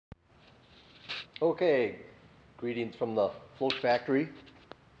Okay, greetings from the float factory.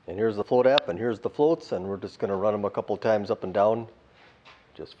 And here's the float app and here's the floats, and we're just going to run them a couple times up and down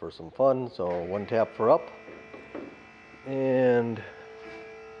just for some fun. So one tap for up, and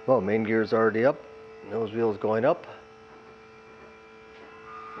well, main gear is already up, nose wheel is going up.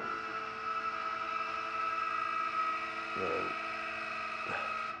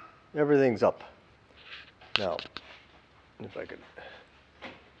 And everything's up. Now, if I could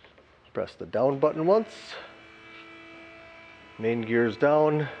press the down button once, main gear's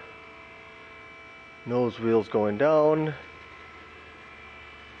down, nose wheel's going down,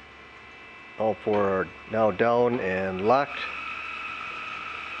 all four are now down and locked.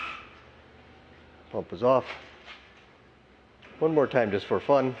 Pump is off. One more time just for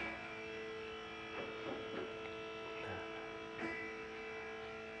fun.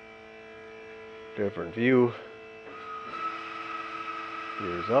 Different view.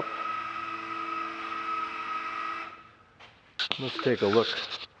 Gear's up. Let's take a look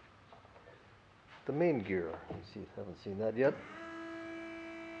at the main gear. Let's see, haven't seen that yet.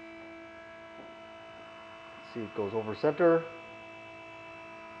 Let's see, it goes over center.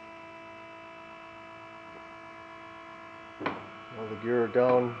 Now the gear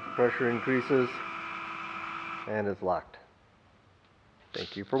down, pressure increases, and it's locked.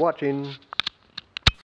 Thank you for watching.